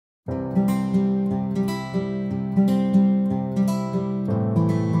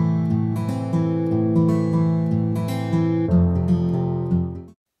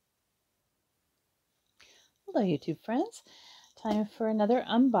Hello YouTube friends, time for another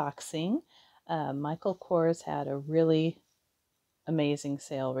unboxing. Michael Kors had a really amazing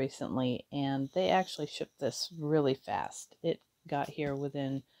sale recently and they actually shipped this really fast. It got here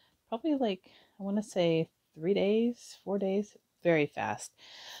within probably I want to say 3 days, 4 days, very fast.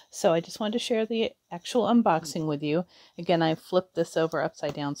 So I just wanted to share the actual unboxing with you. Again, I flipped this over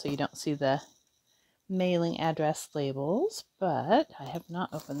upside down so you don't see the mailing address labels, but I have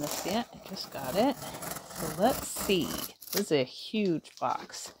not opened this yet. I just got it. So let's see. This is a huge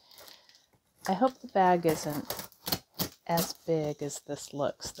box. I hope the bag isn't as big as this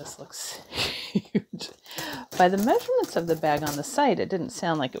looks. This looks huge. By the measurements of the bag on the site, it didn't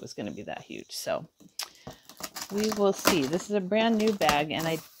sound like it was going to be that huge. So we will see. This is a brand new bag and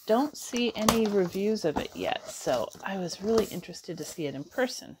I don't see any reviews of it yet. So I was really interested to see it in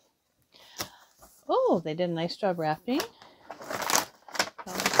person. Oh, they did a nice job wrapping.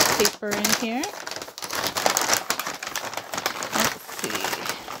 All this paper in here. Let's see.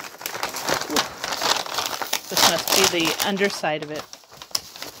 Ooh. This must be the underside of it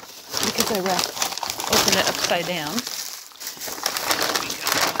because I opened it upside down. There we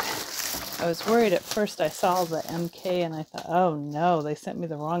go. I was worried at first. I saw the MK and I thought, oh no, they sent me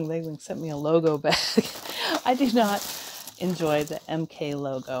the wrong thing. They sent me a logo bag. I do not enjoy the MK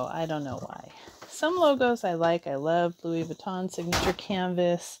logo. I don't know why. Some logos I like. I love Louis Vuitton signature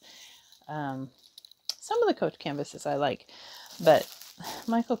canvas. Some of the Coach canvases I like, but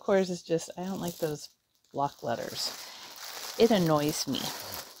Michael Kors is just, I don't like those block letters. It annoys me.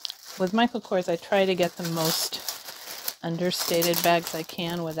 With Michael Kors, I try to get the most understated bags I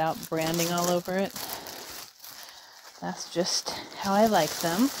can without branding all over it. That's just how I like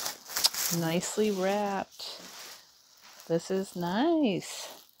them. Nicely wrapped. This is nice.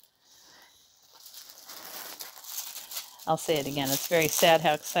 I'll say it again, it's very sad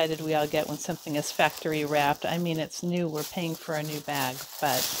how excited we all get when something is factory wrapped. I mean, it's new, we're paying for a new bag,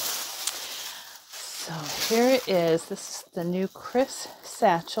 but... So here it is. This is the new Kris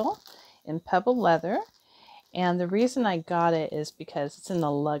Satchel in pebble leather. And the reason I got it is because it's in the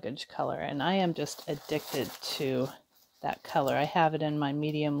Luggage color, and I am just addicted to that color. I have it in my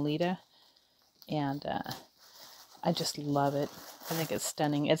medium Lita, and I just love it. I think it's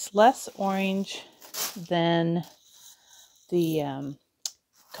stunning. It's less orange than the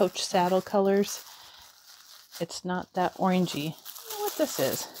Coach saddle colors. It's not that orangey. I don't know what this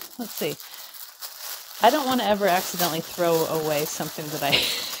is. Let's see. I don't want to ever accidentally throw away something that I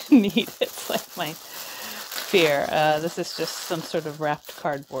need. It's like my fear. This is just some sort of wrapped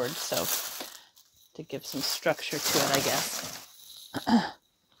cardboard, so to give some structure to it, I guess.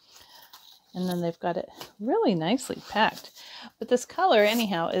 And then they've got it really nicely packed. But this color,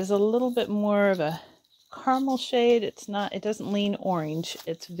 anyhow, is a little bit more of a caramel shade. It's not, it doesn't lean orange.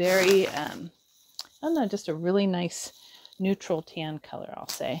 It's very, I don't know, just a really nice neutral tan color, I'll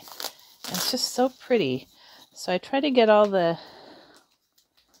say. And it's just so pretty. So I try to get all the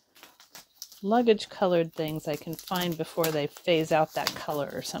Luggage colored things I can find before they phase out that color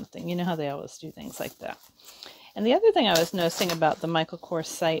or something. You know how they always do things like that. And the other thing I was noticing about the Michael Kors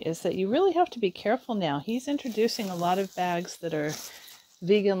site is that you really have to be careful now. He's introducing a lot of bags that are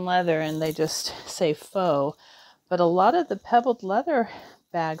vegan leather and they just say faux. But a lot of the pebbled leather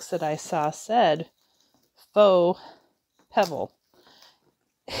bags that I saw said faux pebble.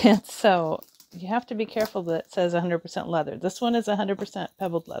 And so you have to be careful that it says 100% leather. This one is 100%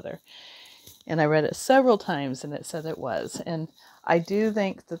 pebbled leather. And I read it several times and it said it was. And I do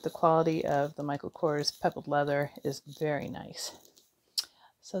think that the quality of the Michael Kors pebbled leather is very nice.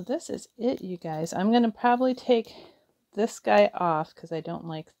 So this is it, you guys. I'm going to probably take this guy off because I don't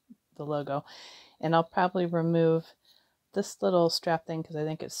like the logo. And I'll probably remove this little strap thing because I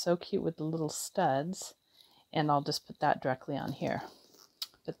think it's so cute with the little studs. And I'll just put that directly on here.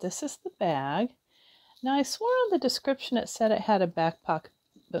 But this is the bag. Now I swore on the description it said it had a back pocket,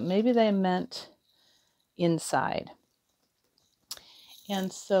 but maybe they meant inside.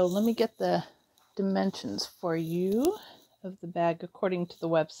 And so let me get the dimensions for you of the bag according to the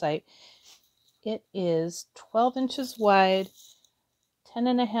website. It is 12 inches wide,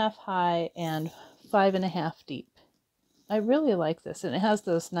 10.5 high, and 5.5 deep. I really like this, and it has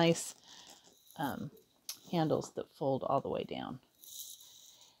those nice handles that fold all the way down.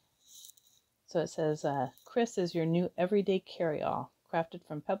 So it says, Kris is your new everyday carry-all, crafted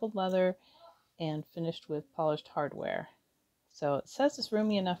from pebbled leather and finished with polished hardware. So it says it's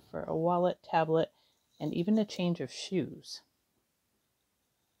roomy enough for a wallet, tablet, and even a change of shoes.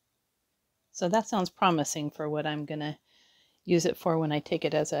 So that sounds promising for what I'm gonna use it for when I take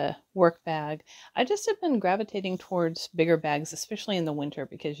it as a work bag. I just have been gravitating towards bigger bags, especially in the winter,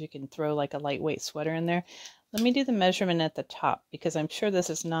 because you can throw like a lightweight sweater in there. Let me do the measurement at the top, because I'm sure this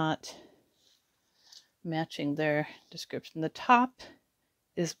is not matching their description. The top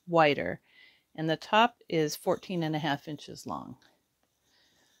is wider, and the top is 14.5 inches long.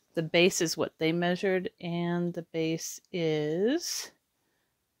 The base is what they measured, and the base is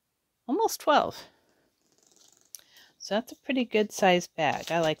almost 12. So that's a pretty good sized bag.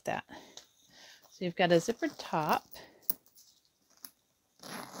 I like that. So you've got a zippered top.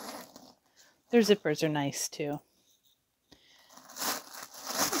 Their zippers are nice too.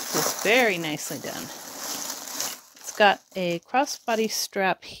 This is very nicely done. It's got a crossbody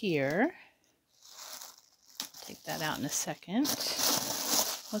strap here. Take that out in a second.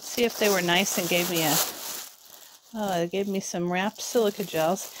 Let's see if they were nice and gave me they gave me some wrapped silica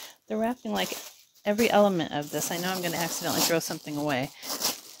gels. They're wrapping like every element of this. I know I'm going to accidentally throw something away.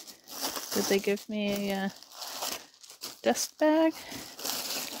 Did they give me a dust bag?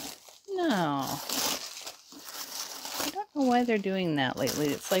 No. I don't know why they're doing that lately.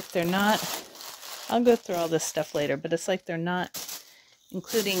 It's like they're not, I'll go through all this stuff later, but it's like they're not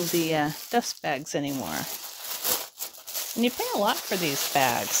including the dust bags anymore. And you pay a lot for these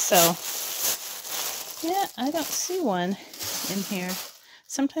bags, so yeah, I don't see one in here.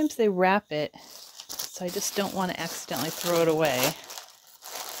 Sometimes they wrap it, so I just don't want to accidentally throw it away.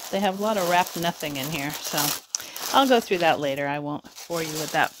 They have a lot of wrap nothing in here, so I'll go through that later. I won't bore you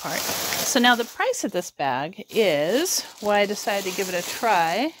with that part. So now the price of this bag is why I decided to give it a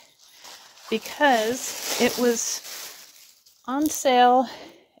try, because it was on sale,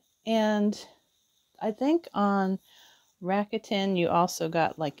 and I think on Rakuten you also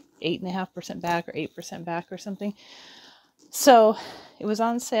got like 8.5% back or 8% back or something. So it was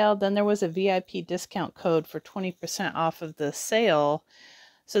on sale. Then there was a VIP discount code for 20% off of the sale.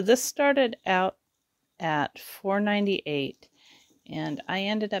 So this started out at $4.98, and I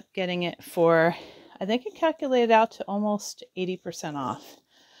ended up getting it for, I think it calculated out to almost 80% off.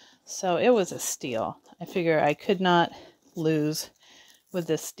 So it was a steal. I figure I could not lose with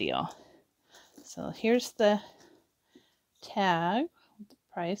this deal. So here's the tag with the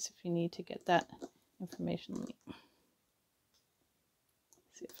price if you need to get that information. Let me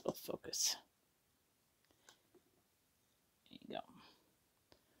see if it'll focus. There you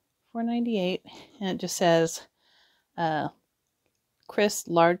go. $4.98, and it just says Kris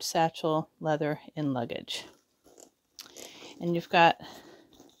large satchel leather in luggage. And you've got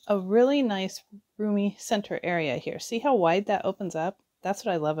a really nice roomy center area here. See how wide that opens up? That's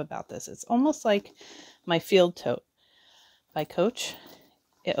what I love about this. It's almost like my field tote by Coach.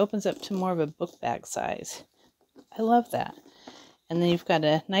 It opens up to more of a book bag size. I love that. And then you've got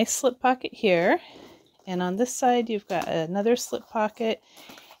a nice slip pocket here. And on this side, you've got another slip pocket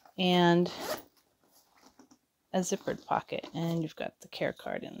and a zippered pocket. And you've got the care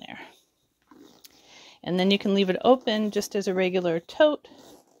card in there. And then you can leave it open just as a regular tote,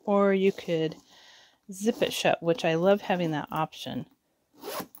 or you could zip it shut, which I love having that option.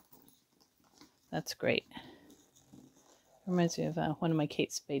 That's great. Reminds me of one of my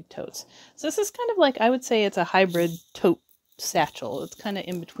Kate Spade totes. So this is kind of like, I would say it's a hybrid tote satchel. It's kind of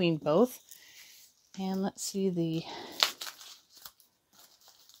in between both. And let's see the...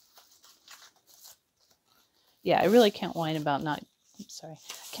 Yeah, I really can't whine about not...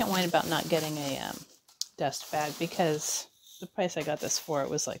 can't whine about not getting a dust bag, because the price I got this for, it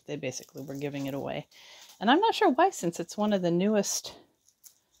was like they basically were giving it away. And I'm not sure why, since it's one of the newest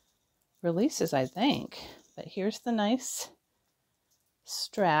releases, I think. But here's the nice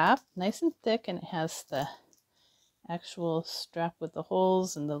strap, nice and thick, and it has the actual strap with the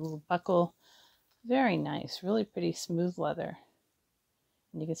holes and the little buckle. Very nice, really pretty smooth leather.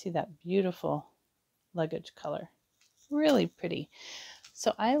 And you can see that beautiful luggage color. Really pretty.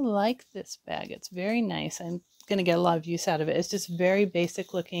 So I like this bag. It's very nice. I'm going to get a lot of use out of it. It's just very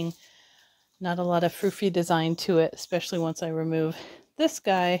basic looking. Not a lot of froofy design to it, especially once I remove this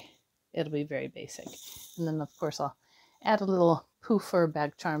guy. It'll be very basic. And then, of course, I'll add a little poof or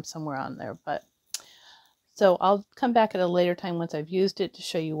bag charm somewhere on there. But so I'll come back at a later time once I've used it to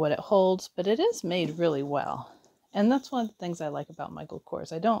show you what it holds. But it is made really well. And that's one of the things I like about Michael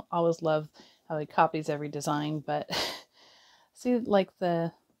Kors. I don't always love how he copies every design, but see, like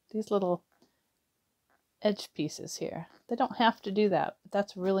these little edge pieces here. They don't have to do that, but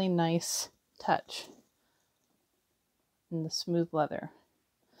that's a really nice touch in the smooth leather.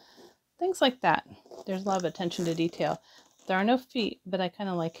 Things like that. There's a lot of attention to detail. There are no feet, but I kind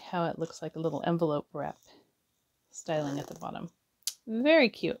of like how it looks like a little envelope wrap styling at the bottom. Very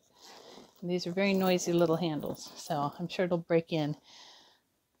cute. These are very noisy little handles, so I'm sure it'll break in.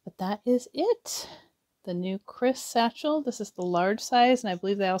 But that is it. The new Kris satchel. This is the large size, and I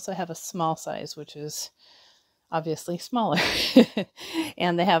believe they also have a small size, which is obviously smaller.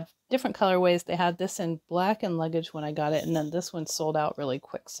 And they have different colorways. They had this in black and Luggage when I got it, and then this one sold out really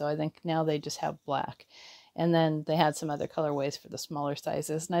quick, so I think now they just have black. And then they had some other colorways for the smaller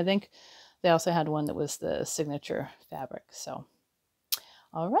sizes, and I think they also had one that was the signature fabric. So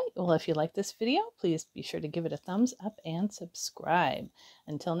all right, well, if you like this video, please be sure to give it a thumbs up and subscribe.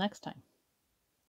 Until next time.